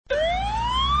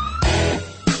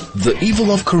The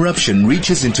evil of corruption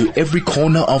reaches into every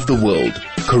corner of the world.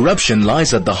 Corruption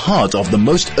lies at the heart of the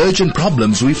most urgent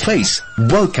problems we face.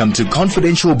 Welcome to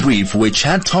Confidential Brief, where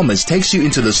Chad Thomas takes you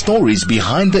into the stories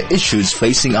behind the issues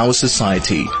facing our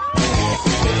society.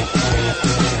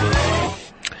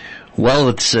 Well,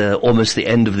 it's almost the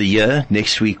end of the year.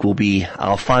 Next week will be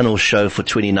our final show for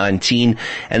 2019,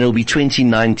 and it'll be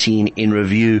 2019 in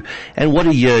review. And what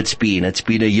a year it's been. It's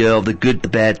been a year of the good, the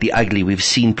bad, the ugly. We've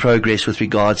seen progress with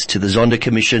regards to the Zondo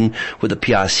Commission, with the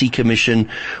PRC Commission.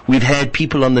 We've had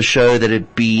people on the show that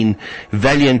have been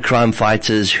valiant crime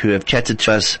fighters who have chatted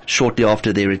to us shortly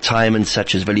after their retirement,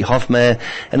 such as Willie Hofmeyer.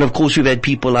 And of course, we've had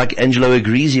people like Angelo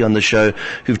Agrizi on the show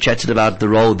who've chatted about the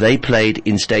role they played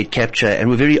in state capture, and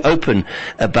we're very open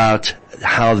about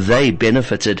how they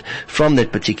benefited from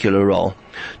that particular role.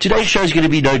 Today's show is going to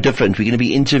be no different. We're going to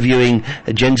be interviewing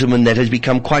a gentleman that has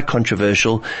become quite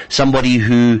controversial, somebody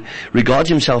who regards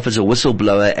himself as a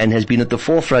whistleblower and has been at the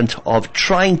forefront of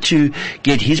trying to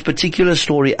get his particular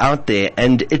story out there,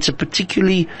 and it's a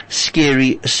particularly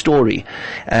scary story.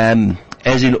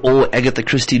 As in all Agatha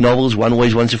Christie novels, one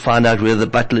always wants to find out whether the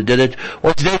butler did it.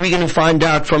 Well, today we're going to find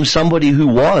out from somebody who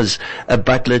was a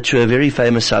butler to a very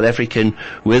famous South African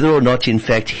whether or not, in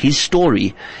fact, his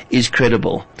story is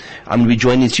credible. I'm going to be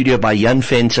joined in studio by Jan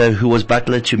Venter, who was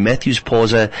butler to Matthews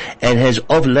Pauser and has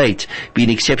of late been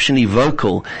exceptionally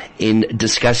vocal in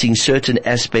discussing certain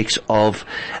aspects of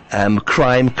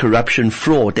crime, corruption,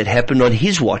 fraud that happened on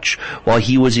his watch while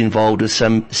he was involved with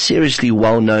some seriously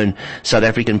well-known South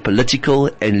African political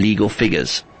and legal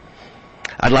figures.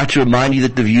 I'd like to remind you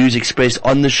that the views expressed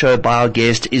on the show by our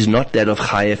guest is not that of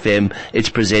Chai FM, its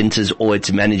presenters or its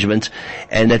management,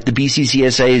 and that the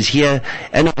BCCSA is here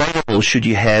and available should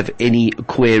you have any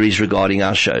queries regarding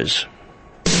our shows.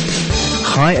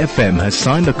 Chai FM has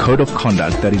signed a code of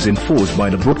conduct that is enforced by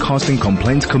the Broadcasting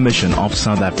Complaints Commission of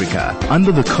South Africa.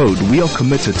 Under the code, we are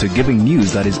committed to giving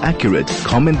news that is accurate,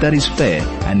 comment that is fair,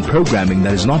 and programming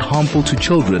that is not harmful to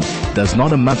children, does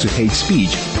not amount to hate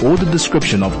speech, or the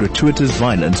description of gratuitous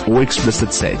violence or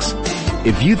explicit sex.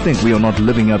 If you think we are not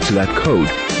living up to that code,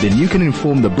 then you can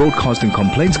inform the Broadcasting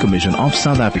Complaints Commission of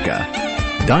South Africa.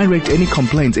 Direct any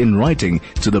complaints in writing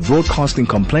to the Broadcasting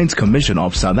Complaints Commission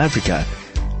of South Africa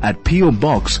at P.O.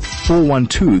 Box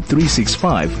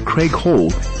 412365, Craig Hall,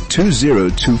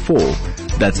 2024.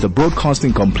 That's the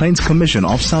Broadcasting Complaints Commission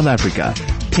of South Africa,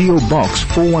 P.O. Box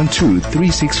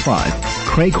 412365,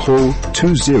 Craig Hall,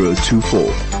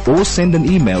 2024. Or send an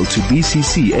email to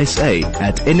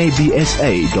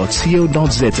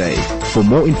bccsa@nabsa.co.za. For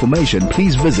more information,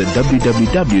 please visit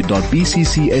www.bccsa.co.za.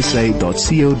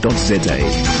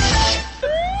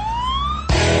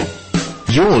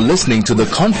 You're listening to the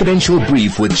Confidential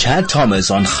Brief with Chad Thomas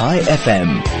on Chai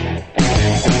FM.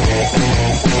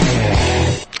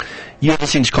 You're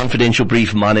listening to Confidential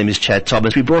Brief. My name is Chad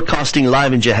Thomas. We're broadcasting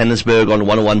live in Johannesburg on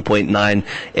 101.9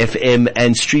 FM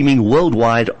and streaming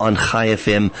worldwide on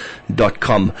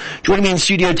chaifm.com. Joining me in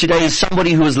studio today is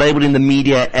somebody who was labeled in the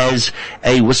media as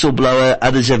a whistleblower.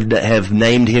 Others have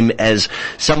named him as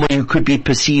somebody who could be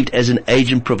perceived as an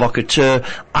agent provocateur.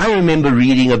 I remember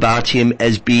reading about him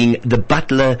as being the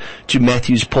butler to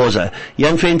Matthews Pauser.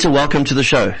 Jan Venter, welcome to the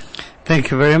show.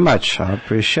 Thank you very much. I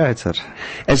appreciate it.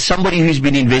 As somebody who's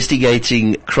been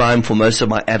investigating crime for most of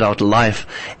my adult life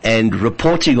and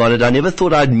reporting on it, I never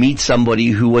thought I'd meet somebody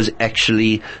who was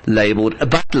actually labeled a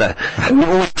butler. We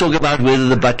always talk about whether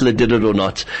the butler did it or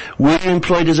not. Were you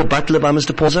employed as a butler by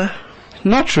Mr. Pauser?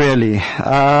 Not really.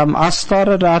 I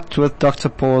started out with Dr.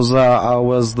 Pauser. I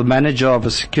was the manager of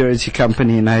a security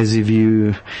company in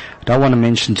Hazyview. I don't want to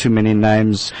mention too many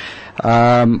names.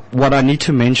 What I need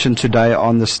to mention today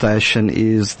on the station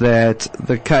is that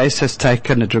the case has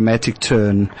taken a dramatic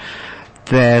turn.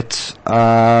 That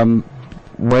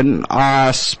when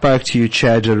I spoke to you,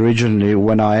 Chad, originally,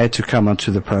 when I had to come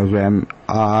onto the program,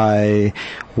 I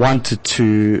wanted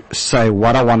to say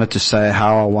what I wanted to say,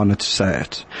 how I wanted to say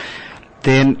it.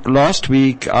 Then last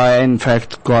week, I get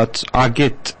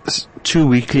 2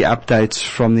 weekly updates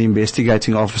from the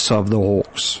investigating officer of the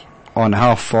Hawks on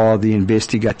how far the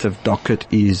investigative docket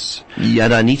is. Yeah,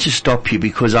 and I need to stop you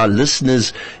because our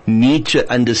listeners need to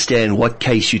understand what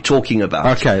case you're talking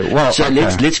about. Okay, well, so okay.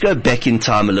 let's go back in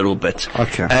time a little bit.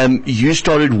 Okay. You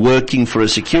started working for a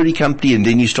security company and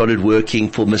then you started working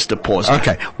for Mr. Pauser.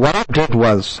 Okay, what I did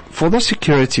was, for the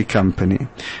security company,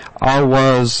 I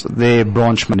was their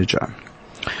branch manager.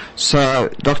 So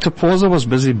Dr. Pauser was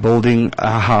busy building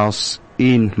a house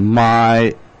in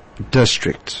my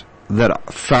district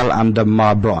that fell under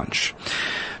my branch.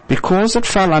 Because it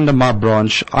fell under my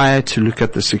branch, I had to look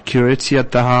at the security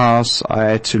at the house, I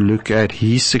had to look at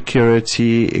his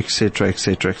security, etc.,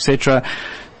 etc., etc.,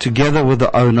 together with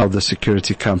the owner of the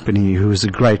security company, who is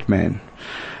a great man.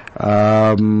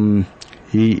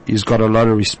 He's got a lot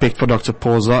of respect for Dr.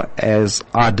 Pauza, as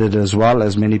I did as well,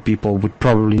 as many people would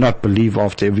probably not believe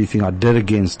after everything I did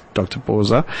against Dr.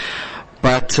 Pauza.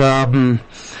 But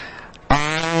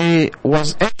I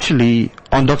was actually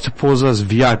on Dr. Pauza's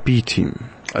VIP team.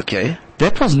 Okay.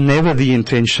 That was never the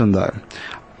intention, though.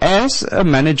 As a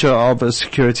manager of a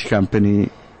security company,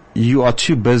 you are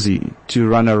too busy to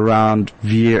run around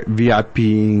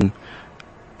VIPing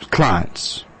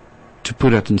clients, to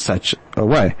put it in such a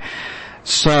way.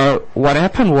 So what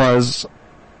happened was,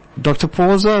 Dr.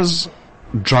 Pauza's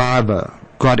driver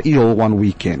got ill one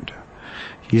weekend.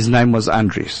 His name was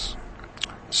Andres.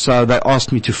 So they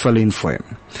asked me to fill in for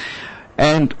him.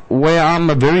 And where I'm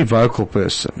a very vocal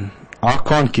person, I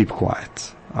can't keep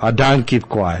quiet. I don't keep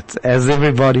quiet. As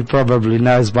everybody probably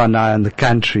knows by now in the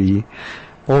country,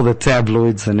 all the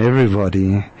tabloids and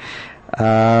everybody,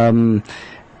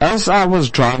 as I was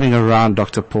driving around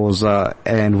Dr. Pauza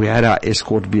and we had our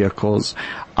escort vehicles,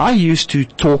 I used to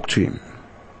talk to him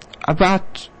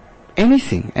about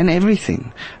anything and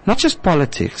everything, not just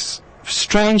politics,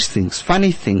 strange things,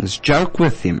 funny things, joke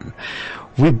with him.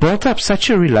 We built up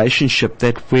such a relationship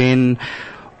that when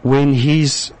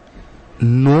his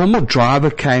normal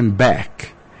driver came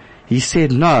back, he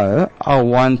said, no, I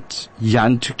want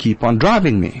Jan to keep on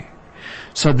driving me.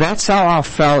 So that's how I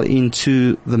fell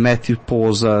into the Matthew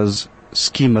Pauza's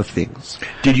scheme of things.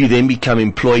 Did you then become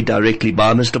employed directly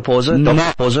by Mr. Pauza,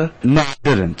 Dr. Pauza? No, I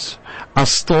didn't. I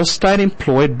still stayed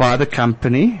employed by the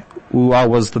company who I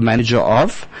was the manager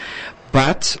of,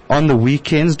 but on the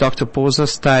weekends, Dr. Pauza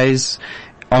stays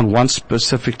on one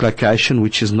specific location,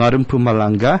 which is not in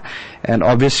Mpumalanga, and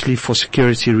obviously for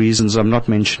security reasons, I'm not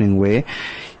mentioning where.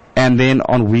 And then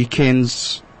on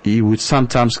weekends, he would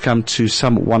sometimes come to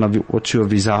one or two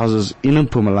of his houses in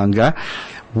Mpumalanga.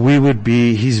 We would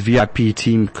be his VIP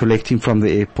team, collecting from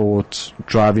the airport,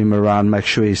 drive him around, make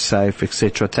sure he's safe,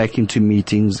 etc., take him to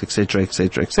meetings, etc.,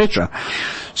 etc., etc.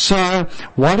 So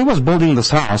while he was building this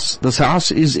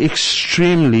house is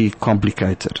extremely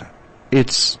complicated.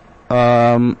 It's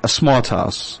a smart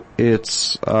house.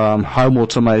 It's home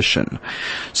automation.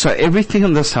 So everything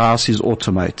in this house is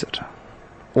automated,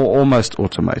 or almost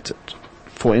automated.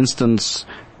 For instance,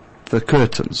 the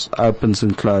curtains opens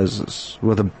and closes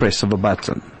with a press of a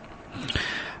button.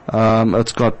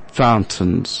 It's got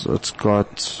fountains. It's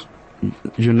got,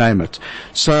 you name it.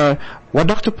 So what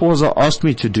Dr. Pauza asked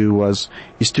me to do is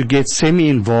to get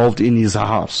semi-involved in his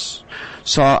house.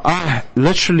 So I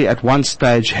literally at one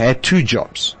stage had two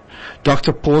jobs.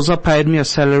 Dr. Pauza paid me a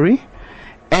salary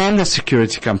and the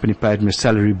security company paid me a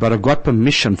salary, but I got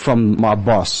permission from my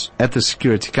boss at the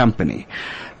security company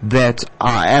that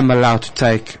I am allowed to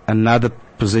take another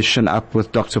position up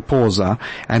with Dr. Pauza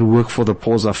and work for the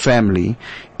Pauza family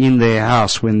in their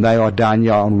house when they are down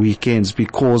here on weekends,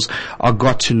 because I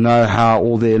got to know how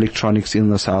all the electronics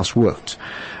in this house worked.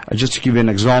 Just to give you an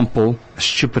example, a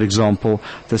stupid example,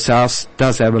 this house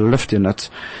does have a lift in it,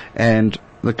 and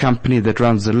the company that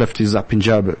runs the lift is up in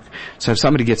Joburg. So if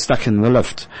somebody gets stuck in the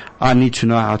lift, I need to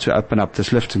know how to open up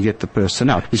this lift and get the person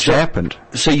out, which happened.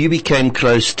 So you became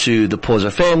close to the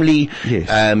Pauza family.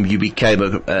 Yes. You became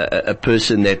a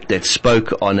person that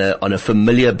spoke on a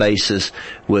familiar basis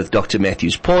with Dr.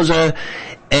 Matthews Pauza.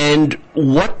 And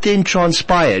what then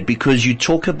transpired? Because you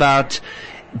talk about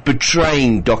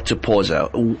betraying Dr. Pauza.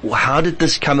 How did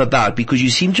this come about? Because you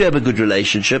seem to have a good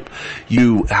relationship.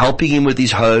 You helping him with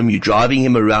his home, you driving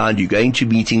him around, you going to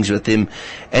meetings with him,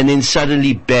 and then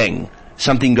suddenly, bang,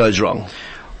 something goes wrong.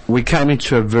 We came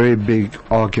into a very big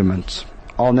argument.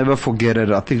 I'll never forget it.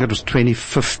 I think it was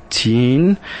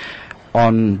 2015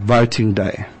 on voting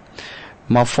day.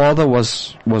 My father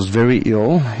was very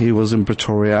ill. He was in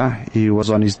Pretoria. He was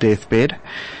on his deathbed.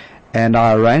 And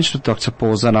I arranged with Dr.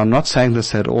 Pauza, and I'm not saying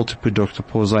this at all to put Dr.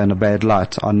 Pauza in a bad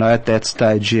light. I know at that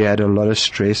stage he had a lot of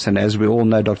stress, and as we all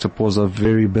know, Dr. Pauza, a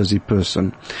very busy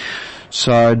person.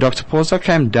 So Dr. Pauza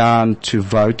came down to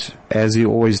vote, as he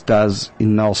always does,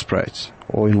 in Nelspruit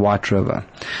or in White River.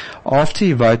 After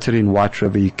he voted in White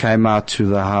River, he came out to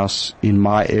the house in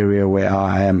my area where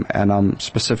I am, and I'm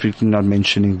specifically not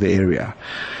mentioning the area.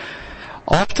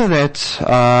 After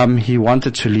that, he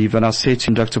wanted to leave, and I said to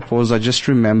him, Dr. Pauza, just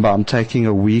remember, I'm taking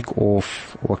a week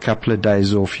off or a couple of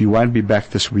days off. You won't be back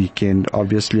this weekend.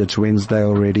 Obviously, it's Wednesday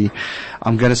already.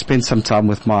 I'm going to spend some time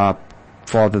with my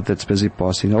father that's busy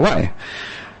passing away.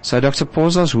 So Dr.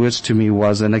 Pauza's words to me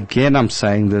was, and again I'm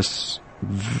saying this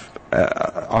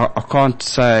I can't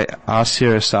say how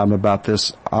serious I am about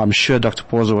this. I'm sure Dr.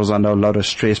 Pauza was under a lot of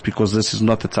stress because this is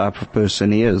not the type of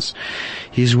person he is.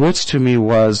 His words to me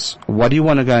was, what do you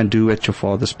want to go and do at your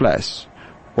father's place?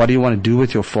 What do you want to do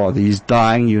with your father? He's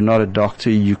dying. You're not a doctor.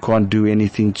 You can't do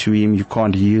anything to him. You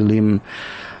can't heal him.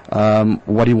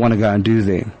 What do you want to go and do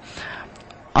there?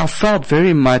 I felt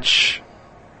very much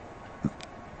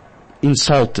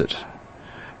insulted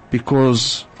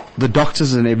because the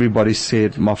doctors and everybody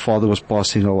said my father was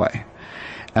passing away.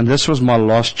 And this was my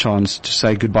last chance to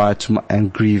say goodbye to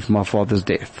and grieve my father's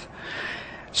death.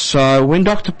 So when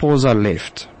Dr. Pauza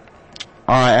left,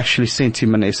 I actually sent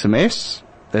him an SMS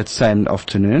that same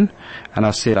afternoon, and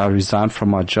I said I resigned from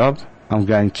my job. I'm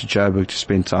going to Joburg to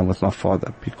spend time with my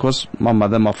father, because my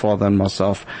mother, my father and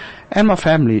myself and my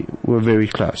family were very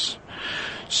close.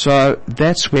 So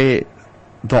that's where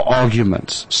the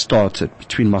arguments started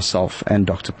between myself and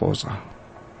Dr. Pauza.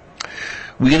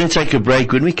 We're going to take a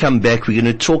break. When we come back, we're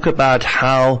going to talk about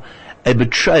how a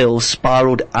betrayal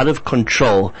spiraled out of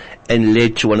control and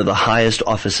led to one of the highest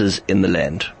officers in the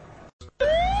land.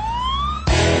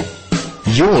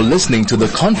 You're listening to The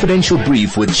Confidential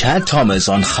Brief with Chad Thomas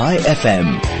on High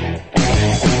FM.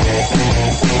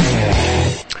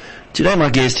 Today my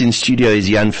guest in studio is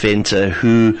Jan Venter,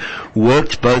 who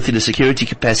worked both in a security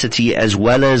capacity as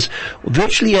well as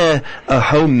virtually a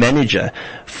home manager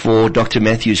for Dr.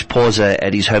 Matthews Pauza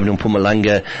at his home in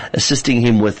Mpumalanga, assisting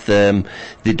him with the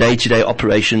day-to-day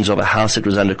operations of a house that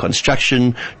was under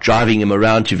construction, driving him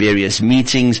around to various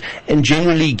meetings, and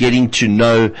generally getting to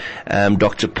know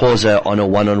Dr. Pauza on a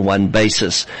one-on-one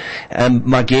basis.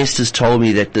 My guest has told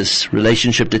me that this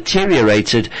relationship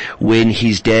deteriorated when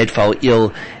his dad fell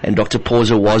ill, and Dr.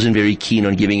 Pauza wasn't very keen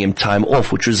on giving him time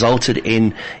off, which resulted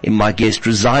in my guest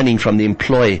resigning from the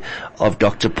employ of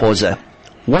Dr. Pauza.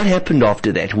 What happened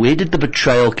after that? Where did the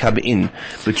betrayal come in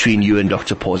between you and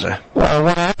Dr. Pauza? Well,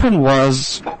 what happened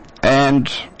was,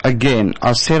 and again,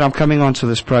 I said I'm coming onto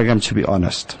this program to be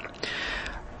honest.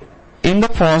 In the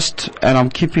past, and I'm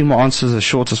keeping my answers as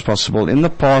short as possible, in the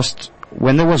past,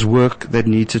 when there was work that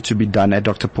needed to be done at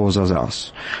Dr. Pauza's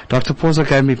house, Dr. Pauza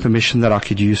gave me permission that I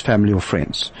could use family or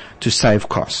friends to save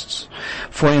costs.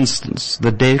 For instance,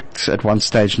 the decks at one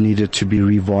stage needed to be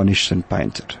revarnished and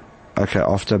painted. Okay,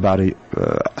 after about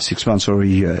 6 months or a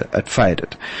year, it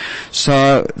faded.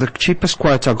 So the cheapest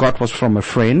quote I got was from a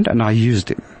friend, and I used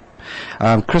him.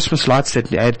 Christmas lights that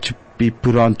had to be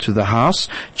put onto the house,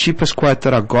 cheapest quote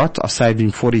that I got, I saved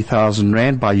him 40,000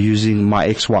 rand by using my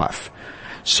ex-wife.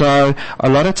 So a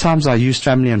lot of times I used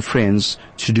family and friends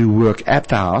to do work at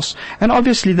the house, and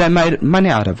obviously they made money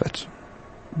out of it.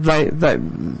 They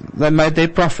made their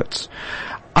profits.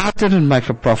 I didn't make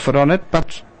a profit on it,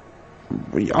 but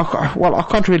I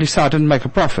can't really say I didn't make a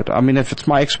profit. I mean, if it's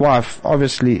my ex-wife,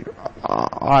 obviously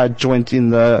I joined in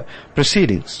the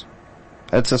proceedings.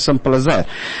 It's as simple as that.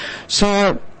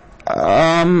 So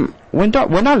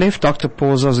when I left Dr.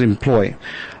 Pauza's employ,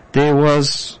 there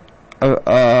was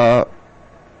a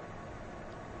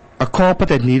carpet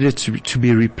that needed to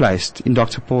be replaced in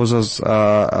Dr. Pauza's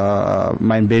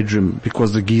main bedroom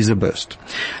because the geyser burst.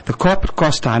 The carpet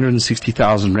cost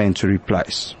 160,000 rand to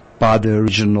replace by the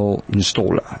original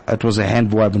installer. It was a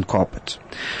hand-woven carpet.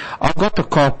 I got the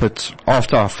carpet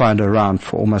after I found around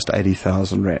for almost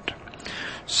 80,000 rand.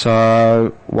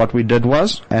 So what we did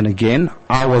was, and again,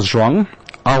 I was wrong.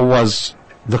 I was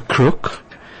the crook,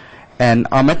 and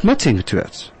I'm admitting to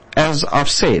it. As I've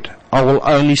said, I will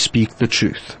only speak the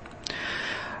truth.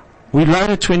 We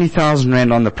loaded 20,000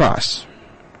 rand on the price.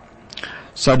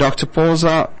 So Dr.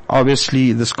 Pauza,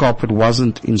 obviously this carpet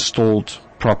wasn't installed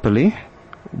properly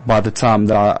by the time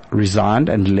that I resigned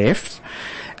and left.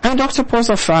 And Dr.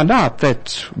 Pauza found out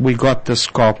that we got this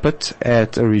carpet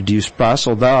at a reduced price.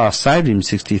 Although I saved him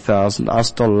 60,000, I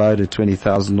still loaded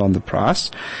 20,000 on the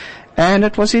price. And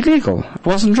it was illegal. It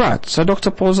wasn't right. So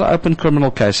Dr. Pauza opened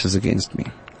criminal cases against me.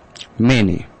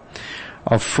 Many.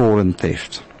 Of fraud and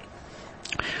theft.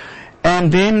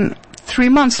 And then 3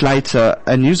 months later,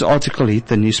 a news article hit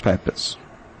the newspapers.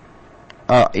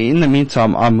 In the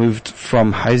meantime, I moved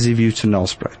from Hazyview to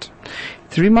Nelspruit.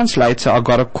 3 months later, I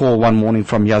got a call one morning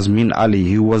from Yasmin Ali,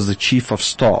 who was the chief of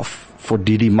staff for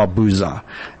Didi Mabuza,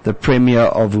 the premier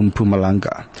of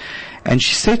Mpumalanga. And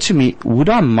she said to me, would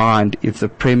I mind if the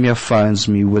premier phones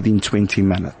me within 20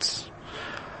 minutes?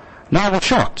 Now I was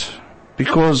shocked,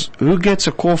 because who gets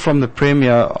a call from the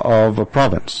premier of a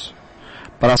province?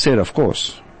 But I said, of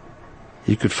course,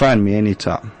 he could phone me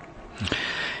anytime.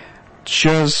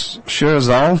 Sure as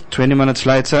hell, 20 minutes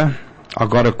later, I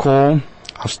got a call.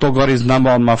 I've still got his number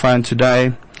on my phone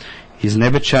today. He's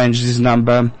never changed his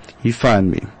number. He phoned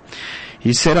me.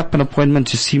 He set up an appointment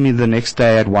to see me the next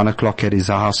day at 1 o'clock at his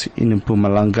house in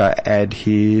Mpumalanga, at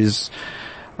his,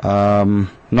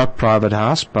 not private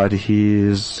house, but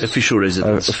his official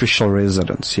residence. Official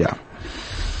residence, yeah.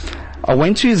 I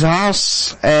went to his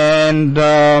house and,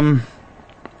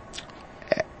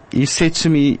 he said to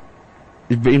me,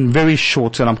 in very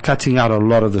short, and I'm cutting out a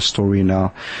lot of the story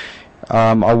now.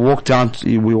 I walked down,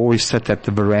 we always sit at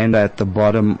the veranda at the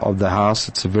bottom of the house.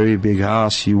 It's a very big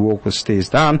house. You walk the stairs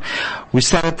down. We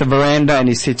sat at the veranda and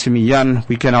he said to me, Jan,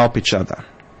 we can help each other.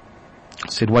 I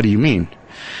said, what do you mean?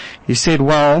 He said,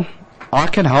 well, I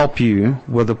can help you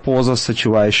with the Pauza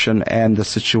situation and the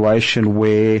situation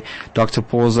where Dr.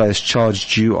 Pauza has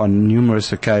charged you on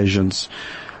numerous occasions,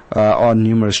 on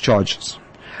numerous charges.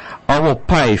 I will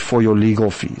pay for your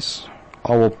legal fees.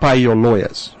 I will pay your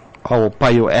lawyers. I will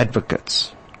pay your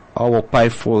advocates. I will pay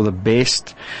for the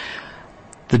best.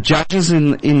 The judges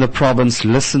in the province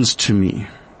listens to me.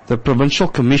 The provincial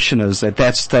commissioners at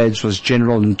that stage was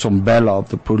General Ntombela of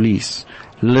the police,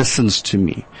 listens to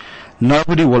me.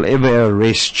 Nobody will ever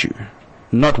arrest you.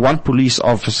 Not one police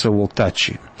officer will touch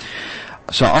you.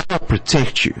 So I will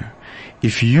protect you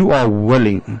if you are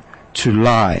willing to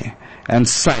lie and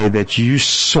say that you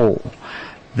saw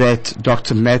that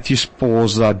Dr. Matthews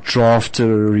Pauza drafted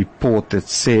a report that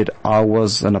said I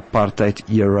was an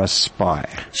apartheid-era spy.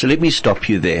 So let me stop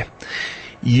you there.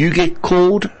 You get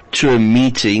called to a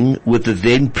meeting with the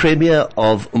then Premier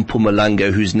of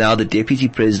Mpumalanga, who's now the Deputy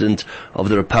President of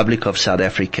the Republic of South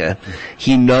Africa.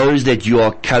 He knows that you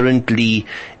are currently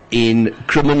in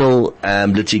criminal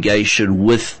litigation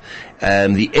with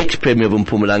the ex-Premier of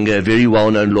Mpumalanga, a very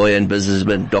well-known lawyer and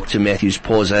businessman, Dr. Matthews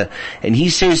Pauza, and he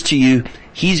says to you,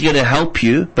 he's going to help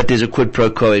you, but there's a quid pro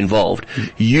quo involved.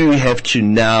 You have to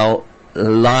now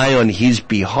lie on his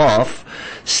behalf,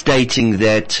 stating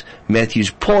that Matthews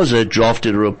Pauza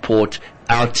drafted a report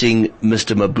outing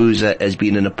Mr. Mabuza as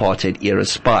being an apartheid-era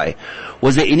spy.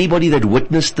 Was there anybody that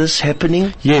witnessed this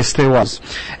happening? Yes, there was.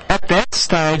 At that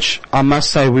stage, I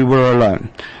must say we were alone.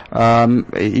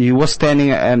 He was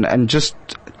standing, and just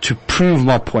to prove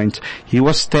my point, he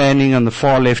was standing on the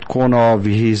far left corner of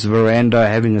his veranda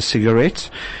having a cigarette.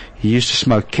 He used to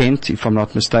smoke Kent, if I'm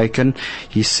not mistaken.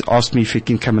 He asked me if he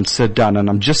can come and sit down, and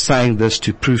I'm just saying this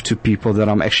to prove to people that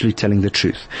I'm actually telling the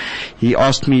truth. He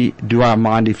asked me, do I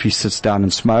mind if he sits down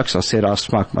and smokes? I said I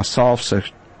smoke myself, so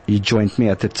he joined me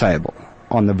at the table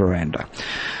on the veranda.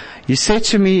 He said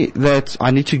to me that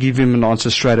I need to give him an answer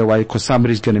straight away because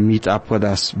somebody's going to meet up with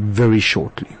us very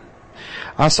shortly.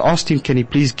 I asked him, can he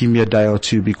please give me a day or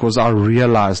two, because I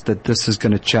realized that this is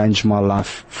going to change my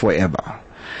life forever.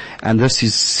 And this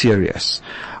is serious.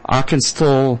 I can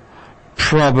still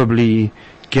probably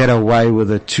get away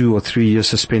with a 2 or 3 year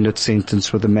suspended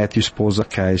sentence with the Matthews Pauza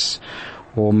case,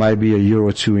 or maybe a year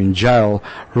or two in jail,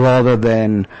 rather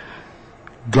than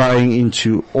going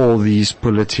into all these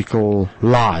political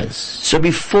lies. So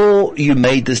before you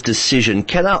made this decision,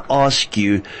 can I ask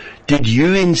you, did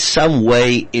you in some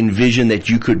way envision that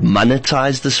you could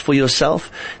monetize this for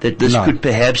yourself? That this could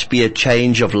perhaps be a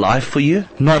change of life for you?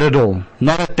 Not at all.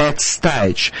 Not at that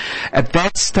stage. At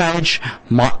that stage,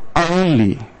 my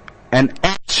only and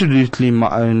absolutely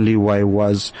my only way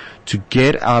was to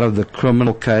get out of the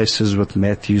criminal cases with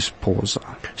Matthews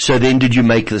Pauza. So then did you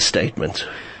make the statement?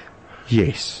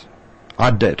 Yes,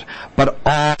 I did. But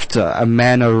after a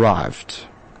man arrived,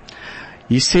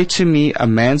 he said to me, a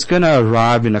man's going to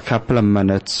arrive in a couple of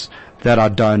minutes that I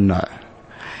don't know.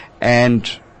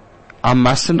 And I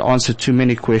mustn't answer too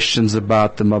many questions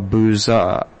about the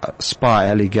Mabuza spy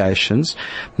allegations.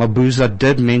 Mabuza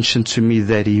did mention to me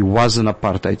that he was an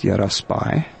apartheid-era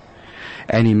spy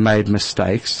and he made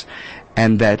mistakes,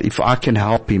 and that if I can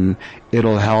help him,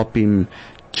 it'll help him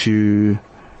to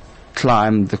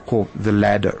climb the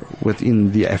ladder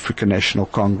within the African National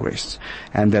Congress,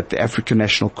 and that the African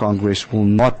National Congress will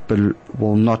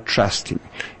not trust him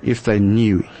if they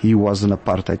knew he was an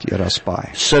apartheid-era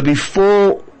spy. So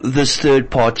before this third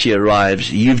party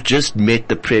arrives, you've just met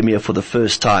the Premier for the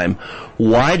first time.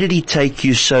 Why did he take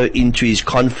you so into his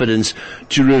confidence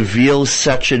to reveal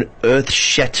such an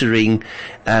earth-shattering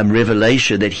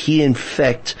revelation that he in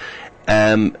fact,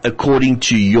 according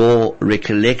to your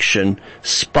recollection,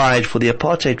 spied for the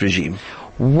apartheid regime?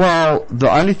 Well, the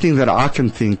only thing that I can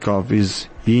think of is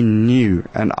he knew,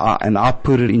 and I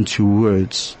put it into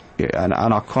words, and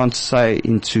I can't say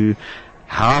into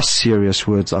how serious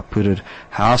words I put it,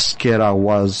 how scared I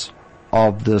was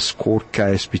of this court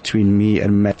case between me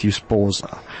and Matthews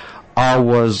Pauza. I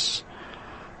was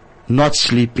not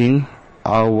sleeping.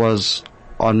 I was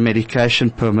on medication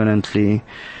permanently.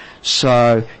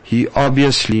 So he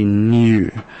obviously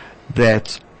knew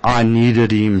that I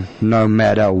needed him no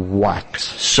matter what.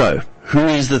 So, who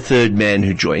is the third man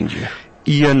who joined you?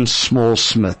 Ian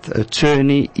Small-Smith.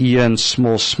 Attorney Ian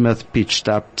Small-Smith pitched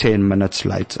up 10 minutes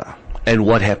later. And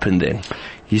what happened then?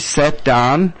 He sat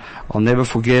down, I'll never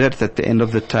forget it, at the end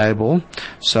of the table.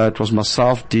 So it was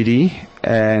myself, Didi,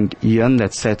 and Ian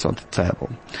that sat on the table.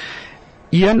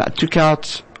 Ian took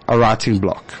out a writing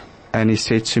block, and he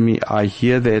said to me, I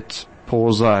hear that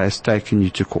Pauza has taken you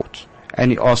to court.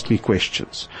 And he asked me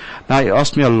questions. Now, he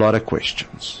asked me a lot of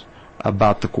questions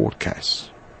about the court case.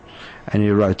 And he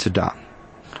wrote it down.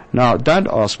 Now, don't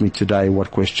ask me today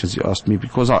what questions he asked me,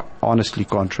 because I honestly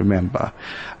can't remember.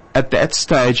 At that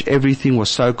stage, everything was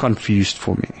so confused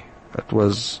for me. It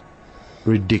was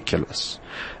ridiculous.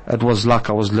 It was like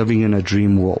I was living in a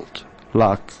dream world.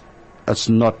 Like, it's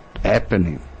not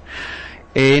happening.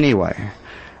 Anyway,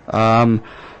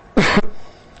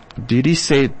 Didi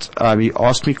said, he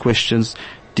asked me questions.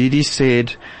 Didi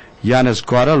said, Jan has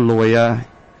got a lawyer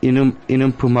in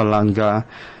Mpumalanga.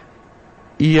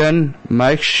 Ian,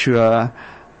 make sure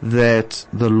that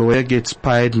the lawyer gets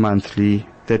paid monthly,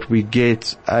 that we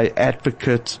get an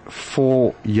advocate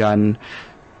for Jan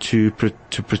to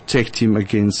protect him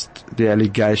against the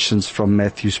allegations from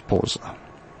Matthews Pauza.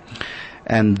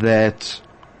 And that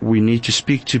we need to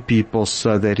speak to people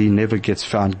so that he never gets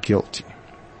found guilty.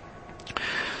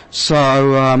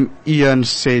 So Ian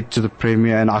said to the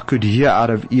Premier, and I could hear out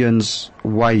of Ian's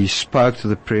way he spoke to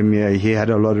the Premier, he had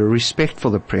a lot of respect for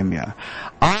the Premier.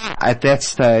 At that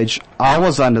stage, I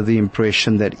was under the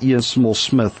impression that Ian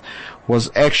Small-Smith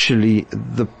was actually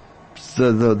the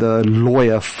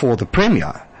lawyer for the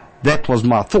Premier. That was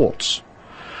my thoughts.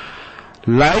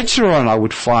 Later on, I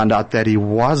would find out that he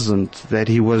wasn't, that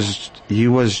he was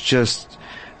just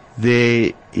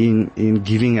there in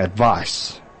giving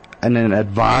advice and an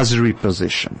advisory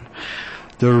position.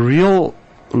 The real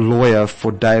lawyer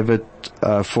for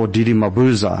Didi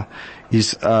Mabuza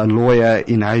is a lawyer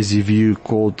in Hazy View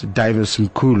called Davis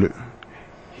Mkulu.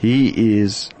 He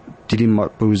is Didi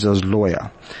Mabuza's lawyer.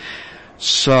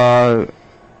 So,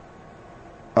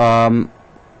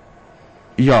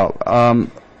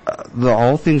 the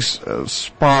whole thing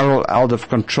spiraled out of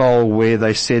control, where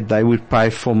they said they would pay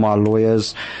for my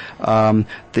lawyers. The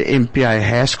MPA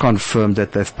has confirmed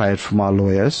that they've paid for my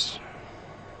lawyers.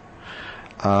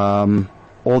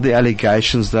 All the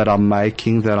allegations that I'm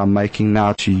making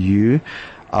now to you,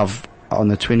 on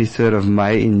the 23rd of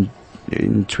May in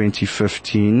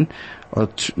 2015,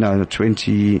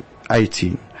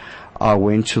 2018, I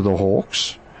went to the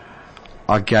Hawks.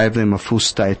 I gave them a full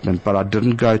statement, but I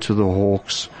didn't go to the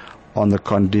Hawks on the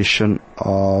condition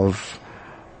of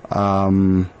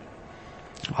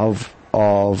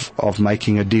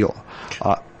making a deal.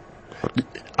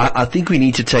 I think we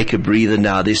need to take a breather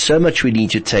now. There's so much we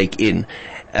need to take in.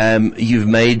 You've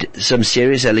made some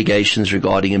serious allegations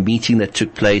regarding a meeting that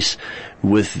took place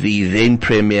with the then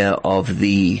Premier of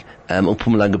the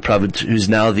Mpumalanga province, who's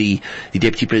now the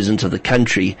Deputy President of the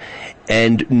country.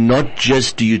 And not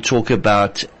just do you talk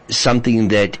about something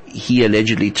that he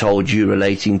allegedly told you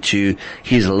relating to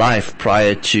his life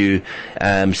prior to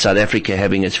South Africa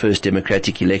having its first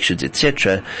democratic elections,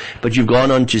 etc., but you've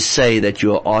gone on to say that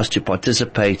you are asked to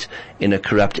participate in a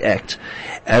corrupt act.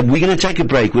 We're going to take a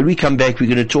break. When we come back,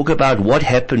 we're going to talk about what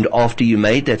happened after you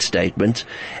made that statement,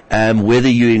 whether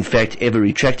you in fact ever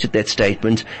retracted that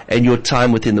statement, and your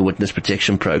time within the Witness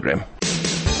Protection Program.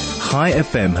 High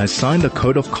FM has signed a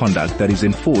code of conduct that is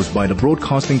enforced by the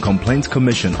Broadcasting Complaints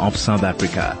Commission of South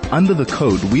Africa. Under the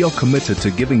code, we are committed to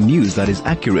giving news that is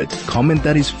accurate, comment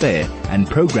that is fair, and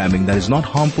programming that is not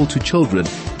harmful to children,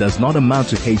 does not amount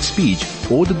to hate speech,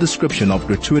 or the description of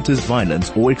gratuitous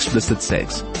violence or explicit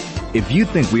sex. If you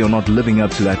think we are not living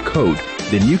up to that code,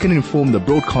 then you can inform the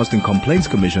Broadcasting Complaints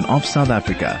Commission of South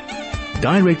Africa.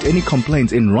 Direct any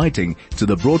complaints in writing to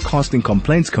the Broadcasting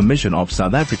Complaints Commission of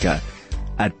South Africa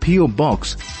at P.O.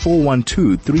 Box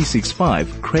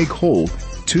 412365, Craig Hall,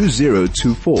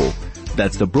 2024.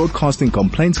 That's the Broadcasting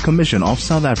Complaints Commission of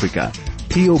South Africa.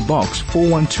 P.O. Box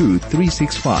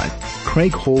 412365,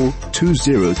 Craig Hall,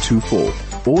 2024.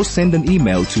 Or send an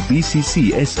email to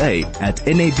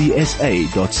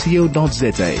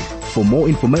bccsa@nabsa.co.za. For more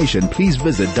information, please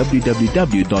visit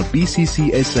www.bccsa.co.za.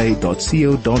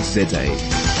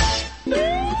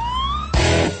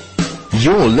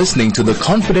 You're listening to The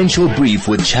Confidential Brief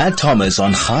with Chad Thomas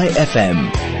on High FM.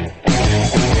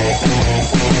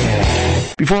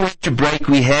 Before we went to break,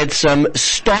 we had some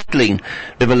startling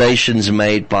revelations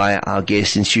made by our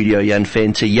guest in studio, Jan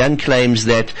Venter. Jan claims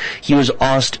that he was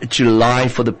asked to lie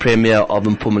for the Premier of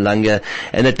Mpumalanga,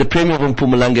 and that the Premier of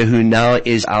Mpumalanga, who now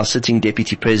is our sitting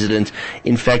Deputy President,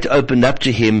 in fact opened up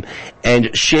to him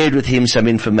and shared with him some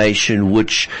information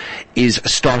which is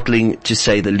startling to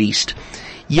say the least.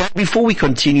 Yeah, before we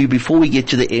continue, before we get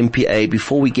to the MPA,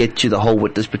 before we get to the whole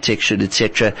witness protection,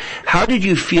 etc., how did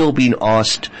you feel being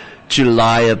asked to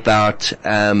lie about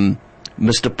Mr.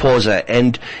 Poza,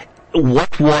 and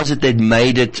what was it that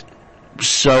made it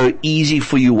so easy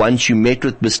for you once you met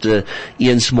with Mr.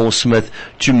 Ian Small-Smith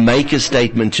to make a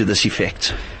statement to this effect?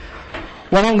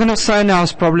 What I'm going to say now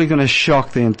is probably going to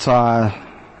shock the entire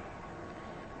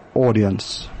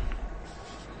audience.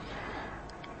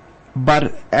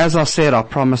 But as I said, I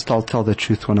promised I'll tell the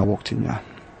truth when I walked in here.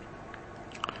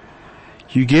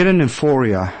 You get an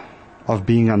euphoria of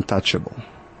being untouchable.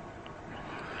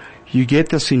 You get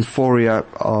this euphoria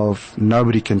of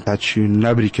nobody can touch you,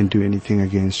 nobody can do anything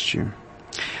against you.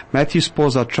 Matthew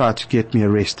Poza tried to get me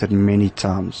arrested many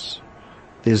times.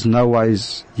 There's no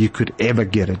ways you could ever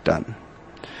get it done.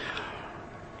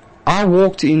 I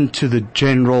walked into the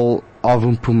General of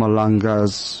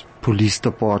Mpumalanga's Police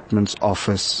Department's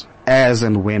office as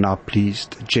and when I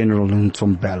pleased, General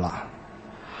Ntombela.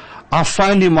 I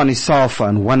found him on his cell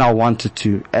phone when I wanted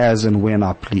to, as and when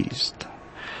I pleased.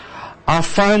 I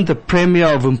found the Premier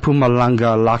of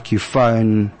Mpumalanga like you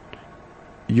phone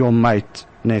your mate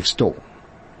next door.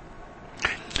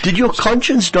 Did your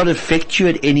conscience not affect you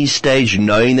at any stage,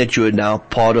 knowing that you are now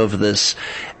part of this,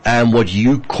 what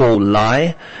you call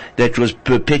lie, that was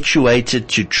perpetuated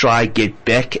to try get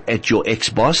back at your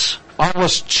ex-boss? I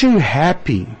was too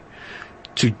happy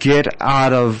to get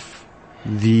out of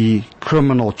the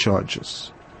criminal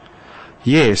charges.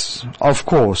 Yes, of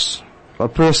course, a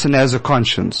person has a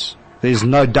conscience. There's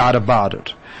no doubt about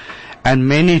it. And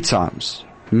many times,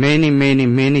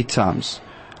 many times,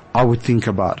 I would think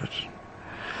about it.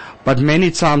 But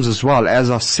many times as well, as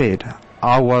I said,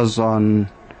 I was on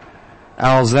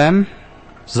Alzam,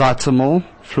 Zytomil,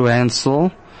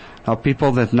 Fluansil. Now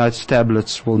people that know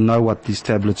tablets will know what these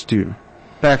tablets do.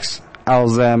 Pax,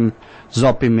 Alzam,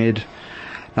 Zopimed.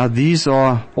 Now these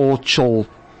are all chill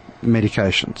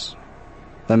medications.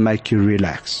 They make you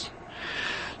relax.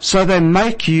 So they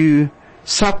make you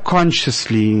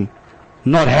subconsciously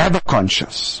not have a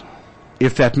conscience,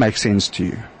 if that makes sense to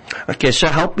you. Okay, so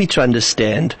help me to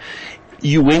understand.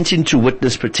 You went into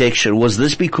witness protection. Was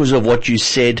this because of what you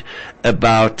said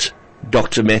about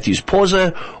Dr. Matthews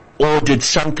Poza, or did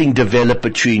something develop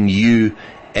between you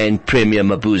and Premier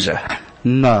Mabuza?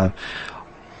 No.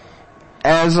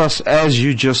 As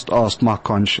you just asked my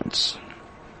conscience.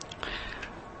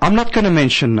 I'm not going to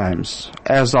mention names,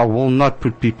 as I will not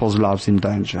put people's lives in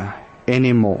danger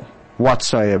anymore,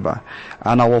 whatsoever.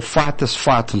 And I will fight this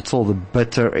fight until the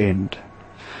bitter end.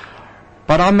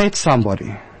 But I met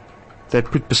somebody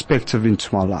that put perspective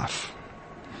into my life.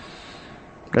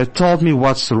 They told me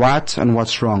what's right and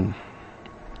what's wrong.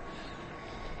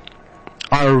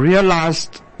 I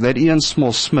realized that Ian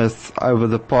Small-Smith over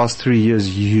the past 3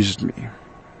 years used me.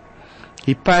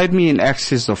 He paid me in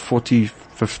excess of 40,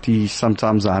 50,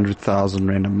 sometimes 100,000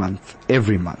 rand a month,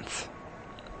 every month.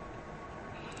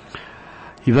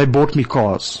 They bought me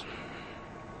cars.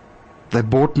 They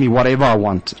bought me whatever I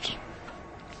wanted.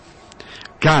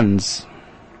 Guns.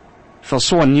 If I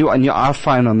saw a new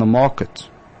iPhone on the market,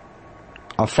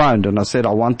 I found and I said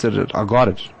I wanted it, I got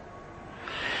it.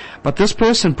 But this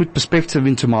person put perspective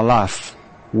into my life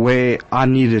where I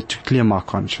needed to clear my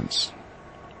conscience.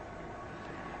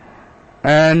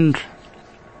 And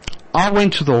I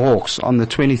went to the Hawks on the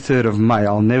 23rd of May.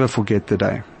 I'll never forget the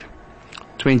day.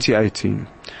 2018.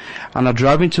 And I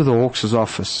drove into the Hawks'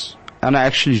 office. And I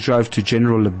actually drove to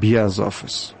General Lebia's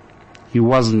office. He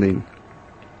wasn't in.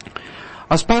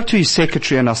 I spoke to his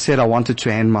secretary and I said I wanted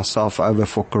to hand myself over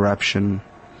for corruption,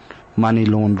 money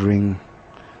laundering,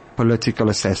 political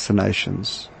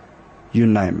assassinations, you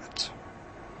name it.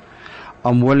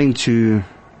 I'm willing to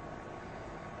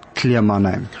clear my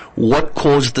name. What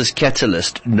caused this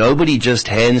catalyst? Nobody just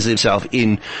hands himself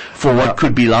in for what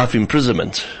could be life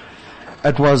imprisonment.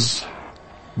 It was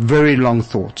very long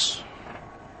thoughts.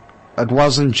 It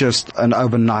wasn't just an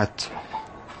overnight,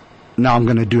 now I'm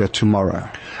going to do it tomorrow.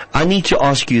 I need to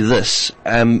ask you this.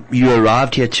 You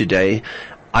arrived here today.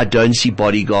 I don't see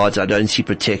bodyguards. I don't see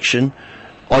protection.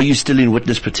 Are you still in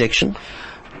witness protection?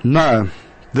 No.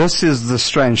 This is the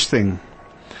strange thing.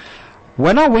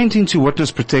 When I went into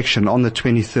witness protection on the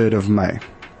 23rd of May,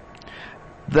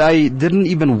 they didn't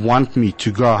even want me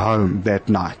to go home that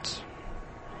night.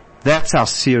 That's how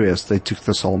serious they took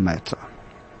this whole matter.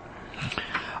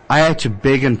 I had to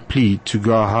beg and plead to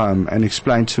go home and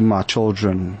explain to my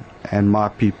children and my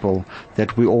people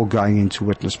that we're all going into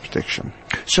witness protection.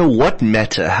 So what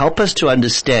matter? Help us to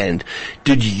understand.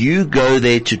 Did you go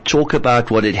there to talk about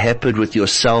what had happened with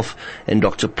yourself and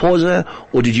Dr. Pauza,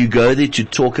 or did you go there to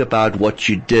talk about what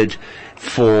you did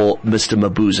for Mr.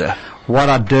 Mabuza? What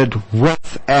I did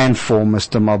with and for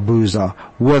Mr. Mabuza,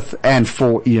 with and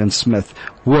for Ian Smith,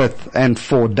 with and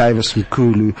for Davis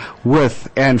Mkulu, with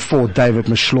and for David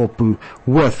Mashlopu,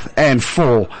 with and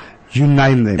for you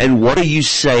name them. And what are you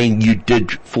saying you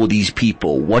did for these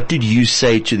people? What did you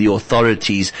say to the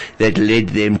authorities that led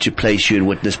them to place you in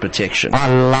witness protection?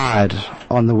 I lied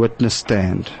on the witness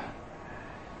stand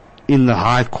in the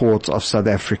High Court of South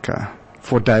Africa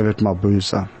for David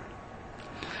Mabuza.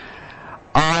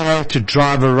 I had to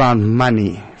drive around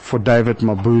money for David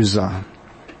Mabuza.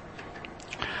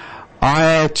 I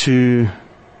had to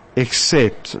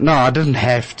accept, no, I didn't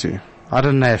have to,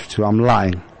 I'm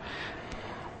lying.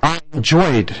 I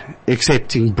enjoyed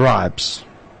accepting bribes.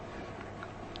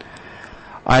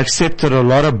 I accepted a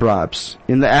lot of bribes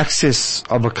in the access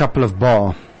of a couple of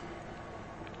bar.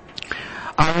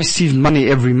 I received money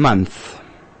every month.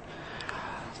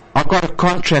 I got a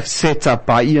contract set up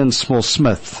by Ian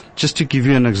Smith, just to give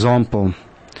you an example,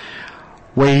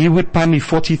 where he would pay me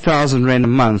 40,000 rand a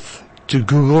month to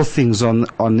Google things on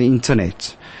the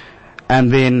internet,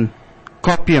 and then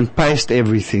copy and paste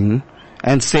everything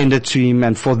and send it to him,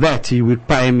 and for that he would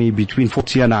pay me between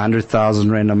 40 and 100,000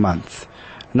 rand a month.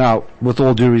 Now, with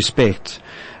all due respect,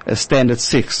 a standard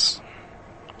 6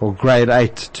 or grade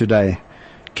 8 today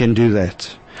can do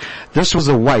that. This was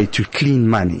a way to clean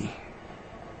money.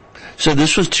 So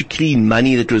this was to clean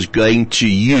money that was going to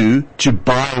you to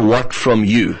buy what from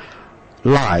you?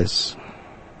 Lies.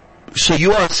 So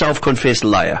you are a self-confessed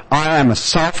liar. I am a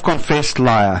self-confessed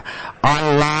liar.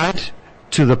 I lied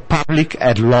to the public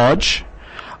at large.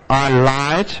 I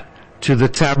lied to the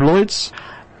tabloids.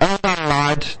 And I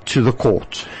lied to the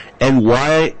court. And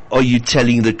why are you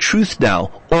telling the truth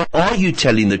now? Or are you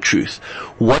telling the truth?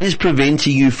 What is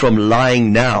preventing you from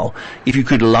lying now? If you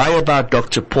could lie about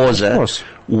Dr. Pauza,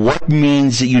 what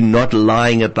means that you're not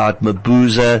lying about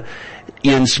Mabuza,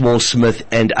 Ian Smith,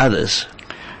 and others?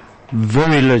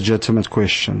 Very legitimate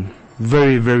question.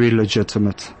 Very, very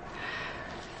legitimate.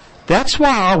 That's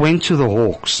why I went to the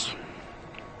Hawks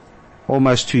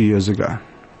almost 2 years ago.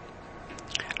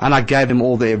 And I gave them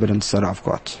all the evidence that I've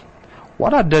got.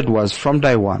 What I did was, from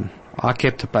day one, I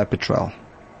kept a paper trail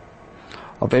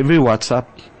of every WhatsApp,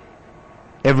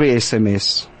 every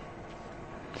SMS,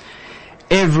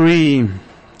 every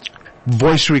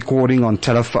voice recording on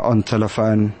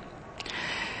telephone,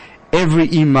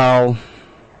 every email,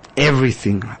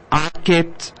 everything. I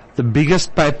kept the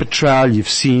biggest paper trail you've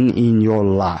seen in your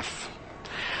life.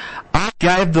 I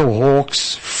gave the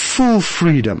Hawks full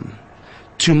freedom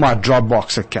to my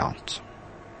Dropbox account.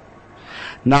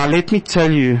 Now let me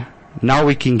tell you, now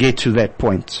we can get to that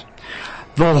point.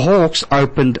 The Hawks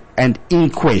opened an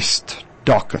inquest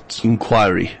docket.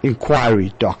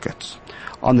 Inquiry docket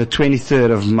on the 23rd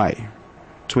of May,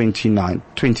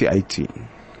 2018.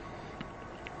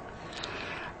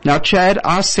 Now Chad,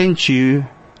 I sent you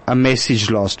a message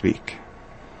last week,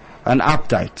 an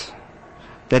update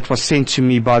that was sent to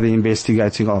me by the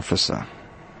investigating officer,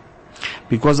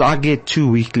 because I get 2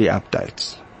 weekly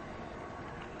updates.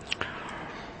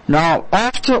 Now,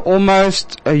 after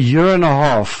almost a year and a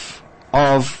half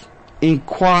of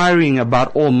inquiring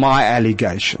about all my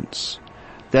allegations,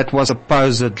 that was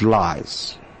supposed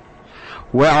lies,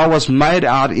 where I was made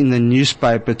out in the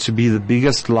newspaper to be the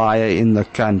biggest liar in the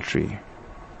country,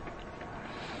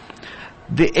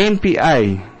 the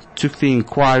NPA took the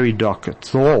inquiry docket,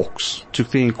 the Hawks took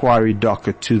the inquiry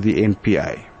docket to the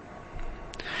NPA.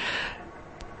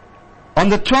 On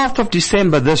the 12th of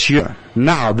December this year,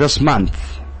 now this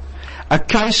month, a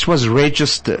case was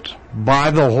registered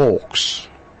by the Hawks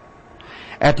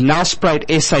at Nelspruit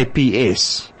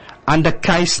SAPS under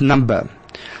case number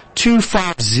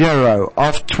 250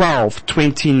 of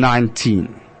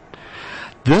 12/2019.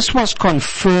 This was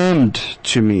confirmed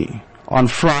to me on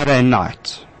Friday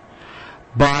night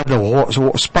by the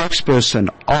spokesperson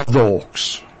of the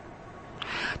Hawks.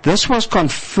 This was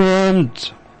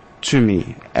confirmed to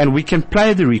me, and we can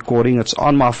play the recording, it's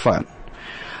on my phone,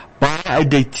 by a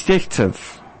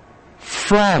detective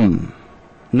from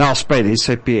Nelspruit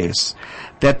SAPS,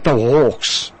 that the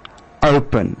Hawks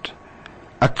opened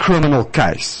a criminal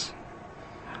case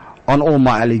on all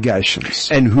my allegations.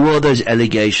 And who are those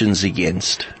allegations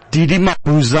against? Didi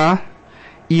Mabuza,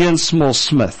 Ian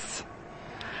Smith,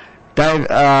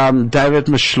 David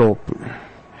Mashlopu,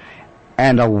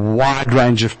 and a wide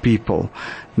range of people.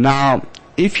 Now,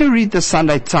 if you read the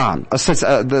Sunday Times,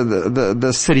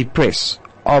 the City Press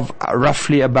of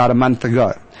roughly about a month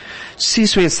ago,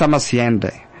 Sizwe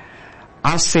Samasiende,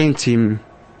 I sent him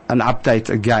an update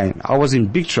again. I was in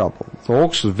big trouble. The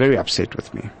Hawks was very upset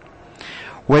with me.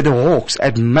 Where the Hawks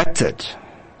admitted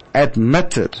that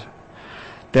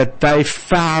they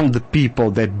found the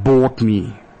people that bought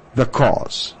me the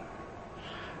cars.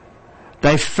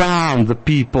 They found the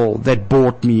people that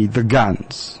bought me the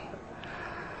guns.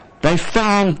 They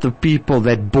found the people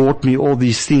that bought me all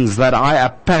these things that I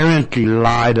apparently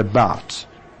lied about.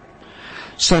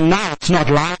 So now it's not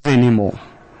lies anymore.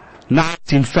 Now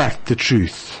it's in fact the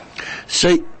truth.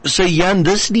 So Jan,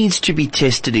 this needs to be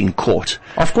tested in court.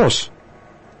 Of course.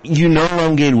 You're no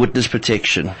longer in witness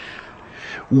protection.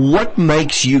 What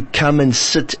makes you come and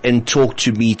sit and talk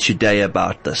to me today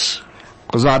about this?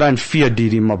 Because I don't fear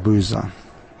Didi Mabuza.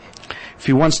 If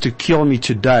he wants to kill me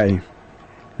today,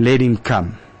 let him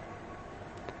come.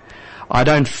 I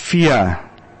don't fear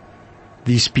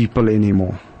these people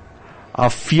anymore.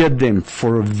 I've feared them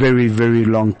for a very, very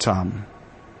long time.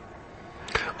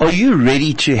 Are you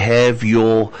ready to have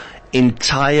your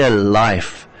entire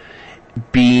life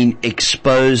being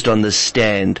exposed on the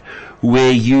stand,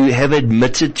 where you have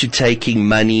admitted to taking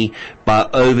money by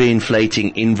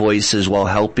overinflating invoices while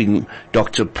helping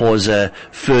Dr. Poza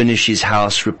furnish his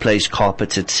house, replace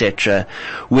carpets, etc.,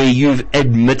 where you've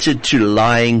admitted to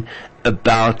lying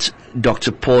about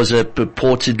Dr. Poza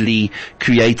purportedly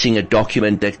creating a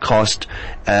document that cast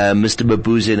Mr.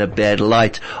 Mabuza in a bad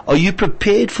light? Are you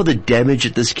prepared for the damage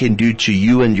that this can do to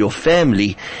you and your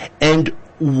family? And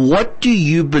what do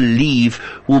you believe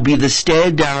will be the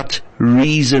standout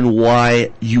reason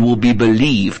why you will be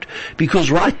believed? Because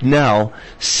right now,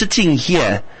 sitting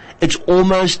here, it's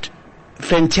almost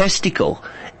fantastical.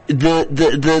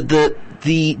 The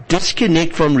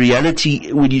disconnect from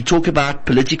reality when you talk about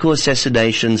political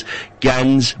assassinations,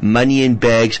 guns, money in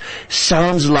bags,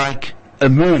 sounds like a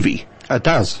movie. It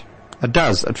does. It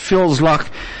does. It feels like,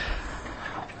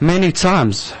 many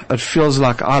times, it feels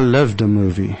like I lived a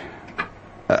movie.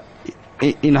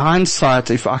 In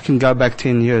hindsight, if I can go back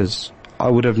 10 years, I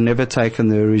would have never taken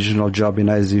the original job in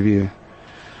AZView.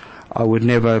 I would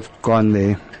never have gone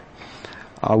there.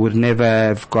 I would never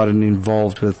have gotten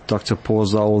involved with Dr.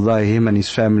 Poza, although him and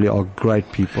his family are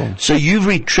great people. So you've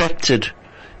retracted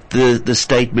the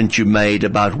statement you made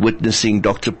about witnessing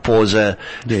Dr. Poza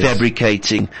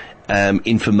fabricating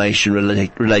information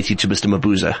related to Mr.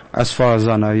 Mabuza? As far as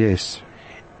I know, yes.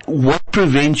 What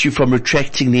prevents you from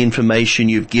retracting the information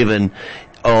you've given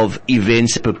of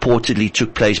events that purportedly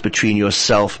took place between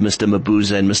yourself, Mr.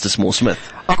 Mabuza, and Mr. Small Smith?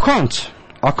 I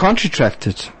can't retract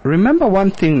it. Remember one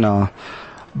thing now.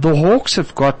 The Hawks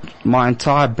have got my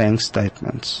entire bank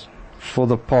statements for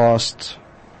the past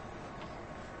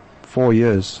 4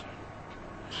 years.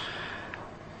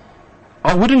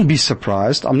 I wouldn't be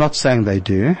surprised. I'm not saying they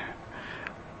do.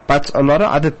 But a lot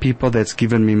of other people that's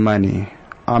given me money,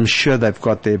 I'm sure they've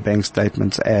got their bank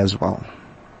statements as well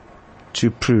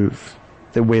to prove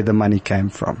where the money came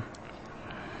from.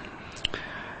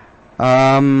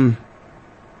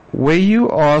 Where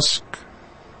you ask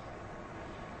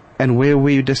and where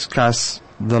we discuss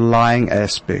the lying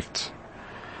aspect,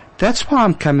 that's why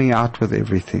I'm coming out with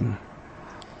everything.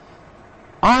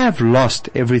 I have lost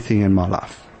everything in my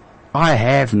life. I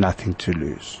have nothing to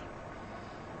lose.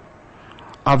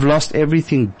 I've lost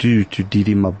everything due to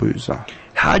Didi Mabuza.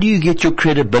 How do you get your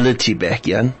credibility back,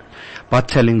 Jan? By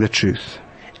telling the truth.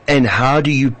 And how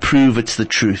do you prove it's the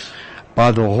truth?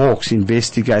 By the Hawks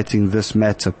investigating this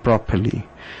matter properly.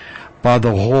 By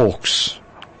the Hawks,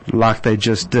 like they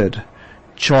just did,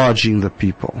 charging the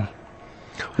people.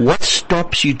 What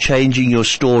stops you changing your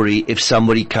story if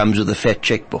somebody comes with a fat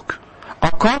checkbook?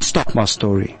 I can't stop my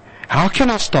story. How can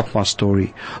I stop my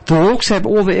story? The Hawks have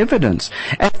all the evidence.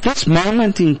 At this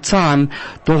moment in time,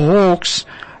 the Hawks,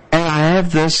 and I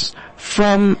have this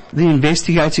from the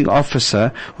investigating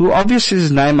officer, who obviously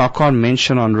his name I can't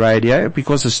mention on radio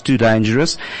because it's too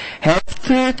dangerous, have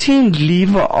 13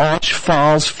 lever arch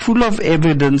files full of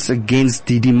evidence against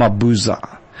Didi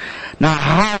Mabuza. Now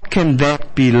how can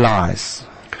that be lies?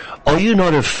 Are you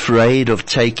not afraid of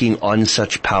taking on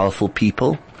such powerful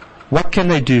people? What can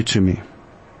they do to me?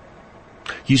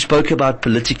 You spoke about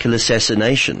political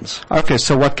assassinations. Okay,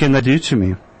 so what can they do to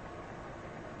me?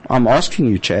 I'm asking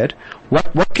you, Chad.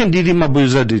 What can Didi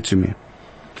Mabuza do to me?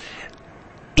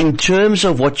 In terms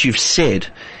of what you've said,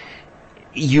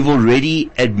 you've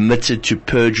already admitted to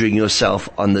perjuring yourself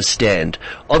on the stand.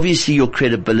 Obviously your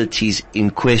credibility is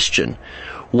in question.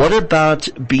 What about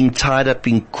being tied up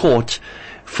in court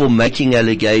for making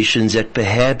allegations that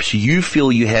perhaps you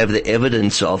feel you have the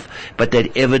evidence of, but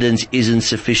that evidence isn't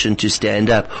sufficient to stand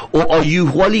up? Or are you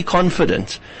wholly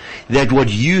confident that what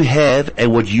you have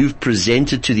and what you've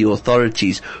presented to the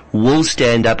authorities will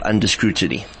stand up under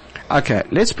scrutiny? Okay,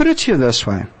 let's put it to you this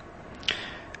way.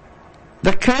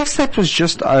 The case that was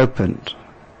just opened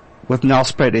with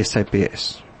Nelspruit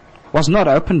SAPS was not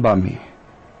opened by me.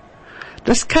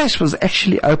 This case was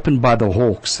actually opened by the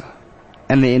Hawks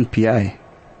and the NPA.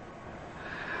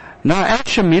 Now, as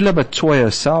Shamila Batoy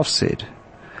herself said,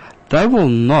 they will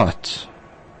not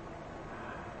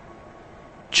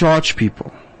charge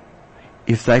people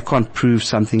if they can't prove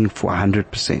something for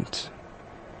 100%.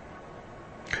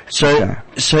 So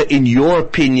in your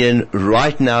opinion,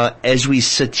 right now, as we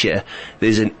sit here,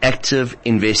 there's an active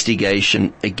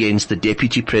investigation against the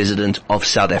Deputy President of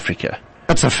South Africa.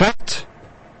 It's a fact.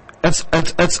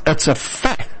 It's a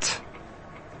fact.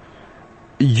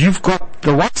 You've got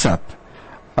the WhatsApp.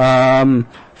 Phone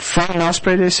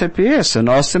Nelspruit SAPS and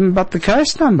ask them about the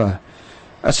case number.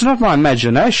 It's not my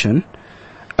imagination.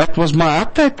 It was my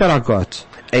update that I got.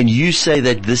 And you say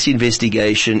that this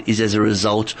investigation is as a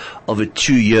result of a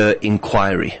 2-year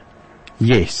inquiry?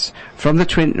 Yes. From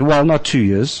the not 2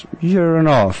 years, year and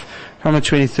a half. From the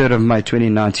 23rd of May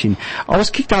 2019. I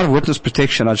was kicked out of witness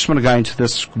protection. I just want to go into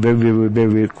this very, very,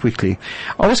 very, very quickly.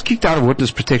 I was kicked out of witness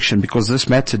protection because this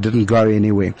matter didn't go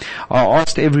anywhere. I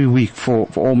asked every week for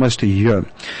almost a year.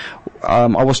 I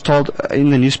was told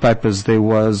in the newspapers there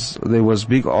was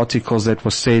big articles that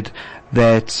was said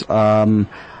that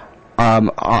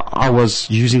I was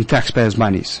using taxpayers'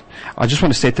 monies. I just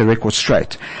want to set the record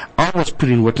straight. I was put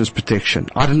in witness protection.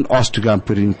 I didn't ask to go and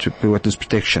put into witness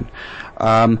protection.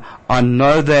 I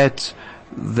know that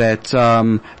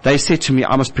they said to me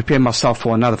I must prepare myself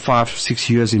for another 5-6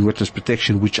 years in witness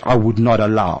protection, which I would not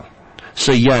allow.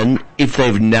 So Jan, if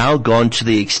they've now gone to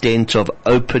the extent of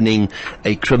opening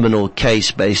a criminal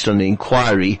case based on the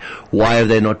inquiry, why have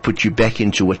they not put you back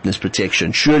into witness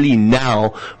protection? Surely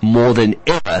now, more than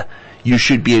ever, you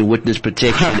should be in witness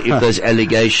protection if those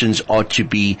allegations are to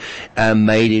be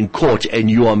made in court and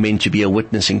you are meant to be a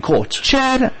witness in court.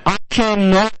 Chad, I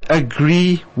cannot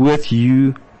agree with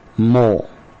you more.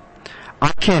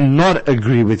 I cannot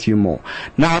agree with you more.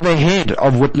 Now, the head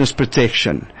of witness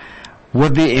protection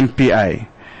with the NPA,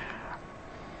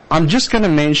 I'm just going to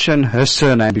mention her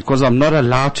surname because I'm not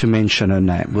allowed to mention her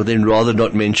name. Well, then rather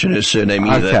not mention her surname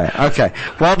either. Okay.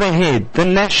 Well, the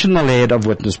national head of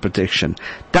witness protection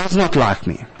does not like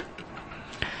me.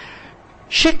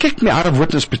 She kicked me out of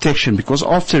witness protection because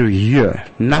after a year,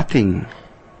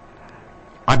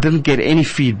 I didn't get any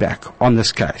feedback on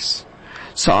this case.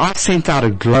 So I sent out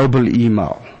a global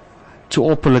email to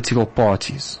all political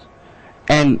parties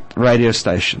and radio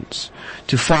stations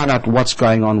to find out what's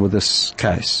going on with this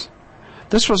case.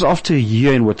 This was after a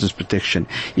year in witness protection.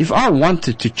 If I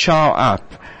wanted to chow up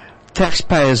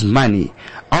taxpayers' money,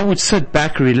 I would sit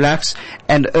back, relax,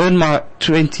 and earn my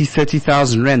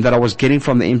 30,000 rand that I was getting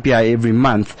from the NPA every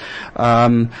month,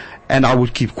 and I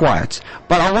would keep quiet.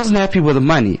 But I wasn't happy with the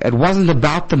money. It wasn't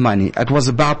about the money. It was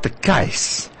about the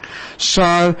case.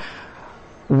 So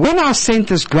when I sent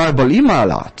this global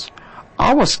email out,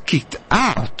 I was kicked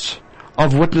out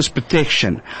of witness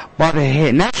protection by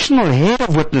the national head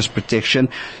of witness protection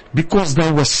because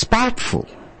they were spiteful.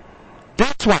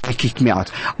 That's why they kicked me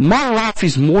out. My life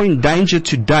is more in danger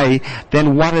today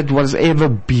than what it was ever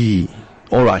be.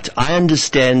 All right, I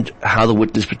understand how the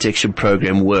witness protection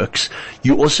program works.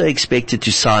 You also expected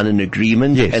to sign an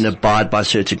agreement and abide by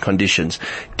certain conditions.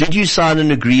 Did you sign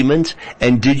an agreement,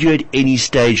 and did you at any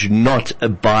stage not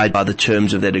abide by the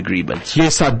terms of that agreement?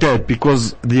 Yes, I did,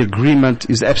 because the agreement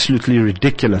is absolutely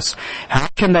ridiculous. How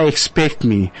can they expect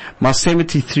me, my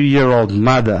 73-year-old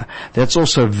mother, that's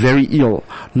also very ill,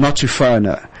 not to phone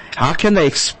her? How can they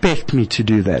expect me to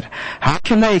do that? How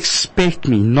can they expect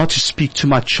me not to speak to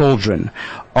my children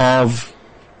of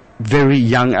very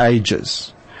young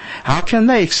ages? How can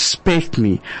they expect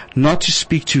me not to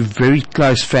speak to very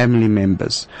close family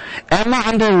members? Am I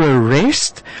under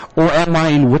arrest or am I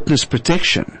in witness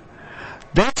protection?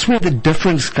 That's where the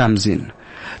difference comes in.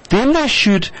 Then they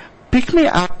should pick me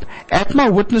up at my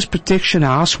witness protection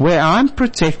house where I'm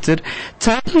protected,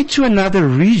 take me to another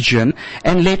region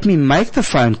and let me make the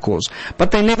phone calls.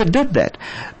 But they never did that.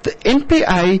 The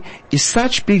NPA is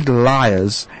such big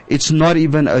liars, it's not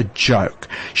even a joke.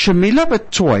 Shamila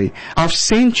Batoy, I've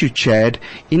sent you, Chad,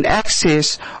 in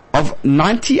excess of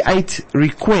 98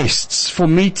 requests for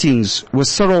meetings with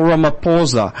Cyril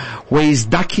Ramaphosa, where he's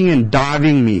ducking and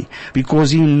diving me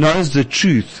because he knows the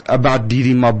truth about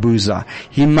Didi Mabuza.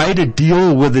 He made a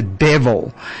deal with the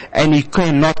devil and he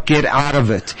cannot get out of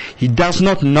it. He does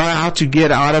not know how to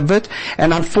get out of it,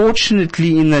 and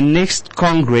unfortunately in the next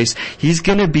Congress he's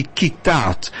going to be kicked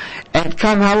out. And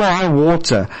come hell or high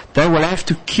water, they will have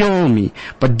to kill me,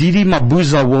 but Didi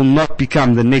Mabuza will not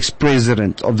become the next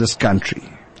president of this country.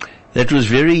 That was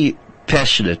very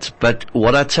passionate, but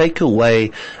what I take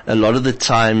away a lot of the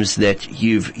times that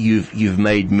you've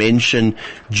made mention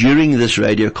during this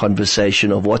radio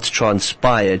conversation of what's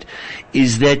transpired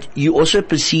is that you also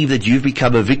perceive that you've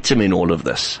become a victim in all of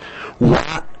this.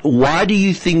 Why do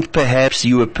you think perhaps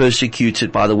you were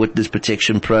persecuted by the Witness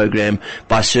Protection Program,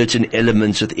 by certain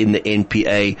elements within the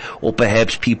NPA, or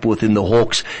perhaps people within the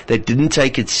Hawks that didn't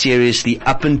take it seriously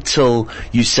up until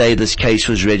you say this case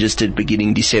was registered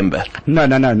beginning December? No,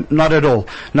 not at all.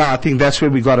 No, I think that's where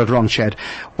we got it wrong, Chad.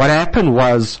 What happened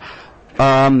was,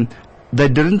 they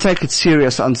didn't take it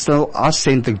serious until I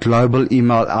sent the global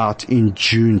email out in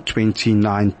June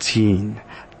 2019.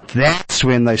 That's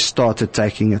when they started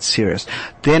taking it serious.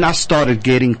 Then I started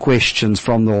getting questions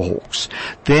from the Hawks.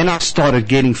 Then I started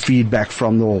getting feedback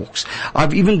from the Hawks.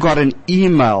 I've even got an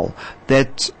email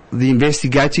that the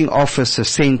investigating officer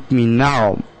sent me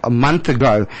now, a month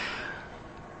ago,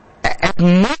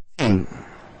 admitting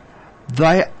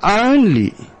they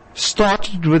only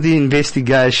started with the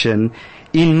investigation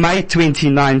in May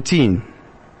 2019.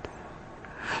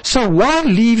 So why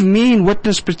leave me in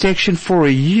witness protection for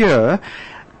a year?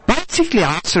 Basically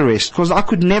house arrest, because I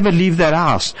could never leave that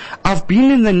house. I've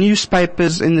been in the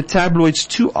newspapers, in the tabloids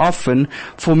too often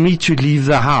for me to leave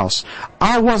the house.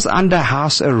 I was under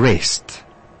house arrest.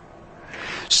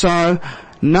 So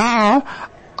now,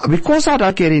 because I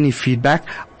don't get any feedback,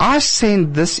 I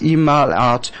send this email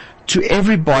out to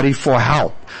everybody for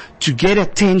help, to get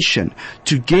attention,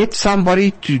 to get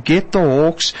somebody, to get the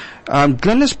Hawks,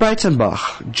 Glynis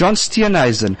Breitenbach, John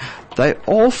Steenhuisen, they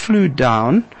all flew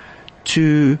down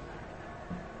to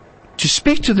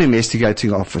speak to the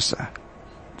investigating officer.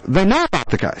 They know about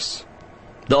the case.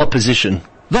 The opposition.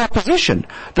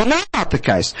 They know about the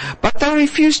case, but they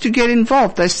refuse to get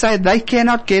involved. They say they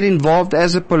cannot get involved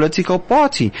as a political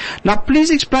party. Now please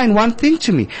explain one thing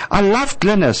to me. I love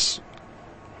Glynis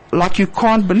like you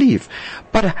can't believe,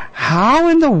 but how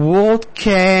in the world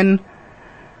can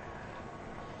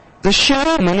the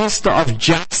Shadow Minister of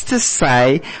Justice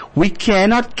say we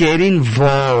cannot get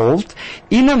involved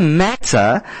in a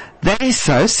matter that is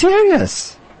so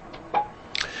serious?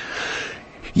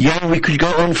 Yeah, we could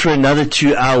go on for another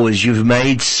 2 hours. You've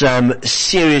made some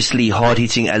seriously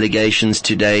hard-hitting allegations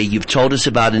today. You've told us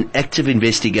about an active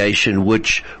investigation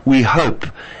which we hope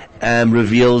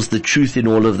reveals the truth in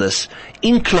all of this.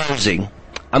 In closing,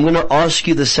 I'm going to ask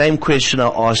you the same question I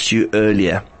asked you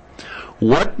earlier.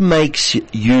 What makes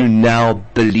you now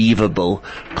believable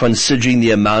considering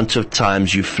the amount of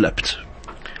times you flipped?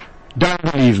 Don't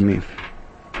believe me.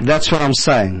 That's what I'm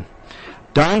saying.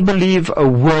 Don't believe a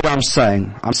word I'm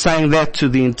saying. I'm saying that to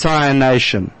the entire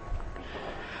nation.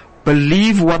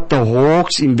 Believe what the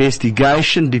Hawks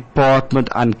investigation department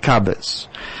uncovers.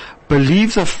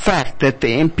 Believe the fact that the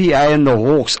NPA and the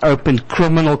Hawks opened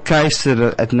criminal cases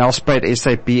at Nelspruit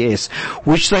SAPS,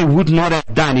 which they would not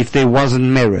have done if there wasn't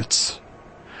merits.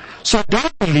 So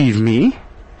don't believe me.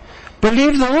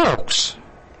 Believe the Hawks.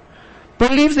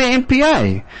 Believe the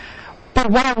NPA. But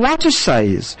what I want to say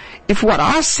is, if what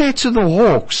I said to the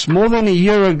Hawks more than a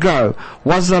year ago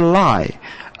was a lie,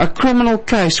 a criminal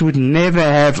case would never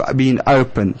have been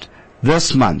opened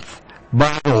this month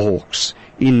by the Hawks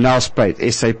in Nelspruit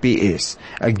SAPS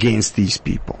against these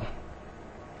people.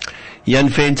 Jan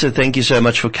Venter, thank you so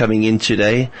much for coming in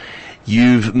today.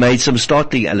 You've made some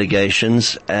startling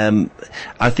allegations.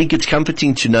 I think it's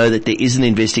comforting to know that there is an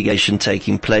investigation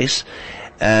taking place.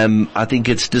 I think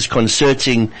it's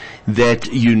disconcerting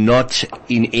that you're not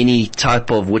in any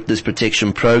type of witness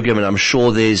protection program, and I'm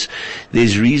sure there's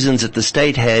reasons that the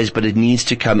state has, but it needs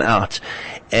to come out.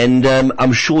 And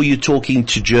I'm sure you're talking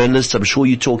to journalists, I'm sure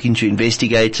you're talking to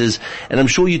investigators, and I'm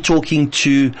sure you're talking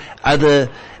to other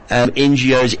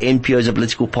NGOs, NPOs, and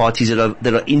political parties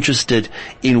that are interested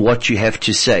in what you have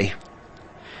to say.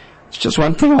 It's just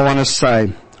one thing I want to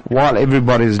say while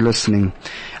everybody is listening,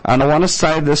 and I want to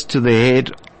say this to the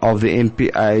head of the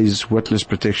NPA's Witness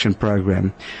Protection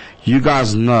Program. You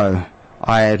guys know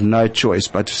I had no choice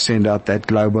but to send out that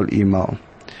global email.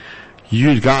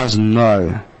 You guys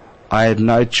know I had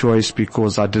no choice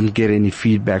because I didn't get any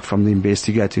feedback from the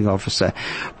investigating officer.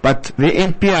 But the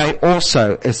NPA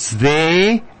also, it's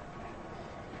their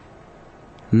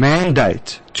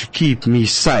mandate to keep me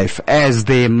safe as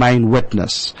their main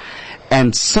witness.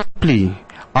 And simply,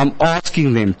 I'm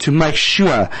asking them to make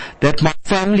sure that my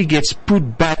family gets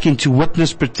put back into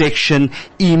witness protection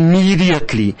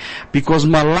immediately, because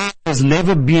my life has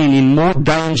never been in more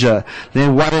danger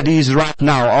than what it is right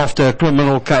now after a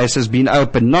criminal case has been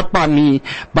opened, not by me,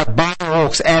 but by the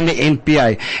Hawks and the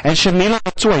NPA. And Shamila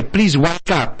Matoy, please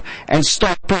wake up and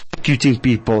start prosecuting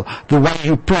people the way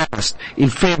you promised in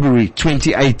February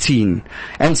 2018.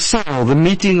 And Cyril, the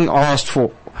meeting asked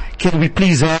for, can we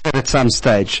please have it at some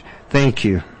stage? Thank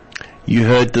you. You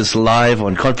heard this live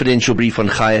on Confidential Brief on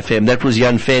Chai FM. That was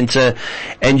Jan Venter,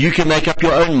 and you can make up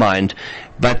your own mind.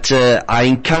 But I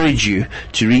encourage you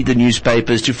to read the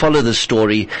newspapers, to follow the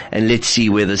story, and let's see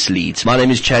where this leads. My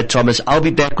name is Chad Thomas. I'll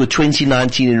be back with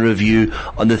 2019 in review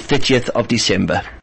on the 30th of December.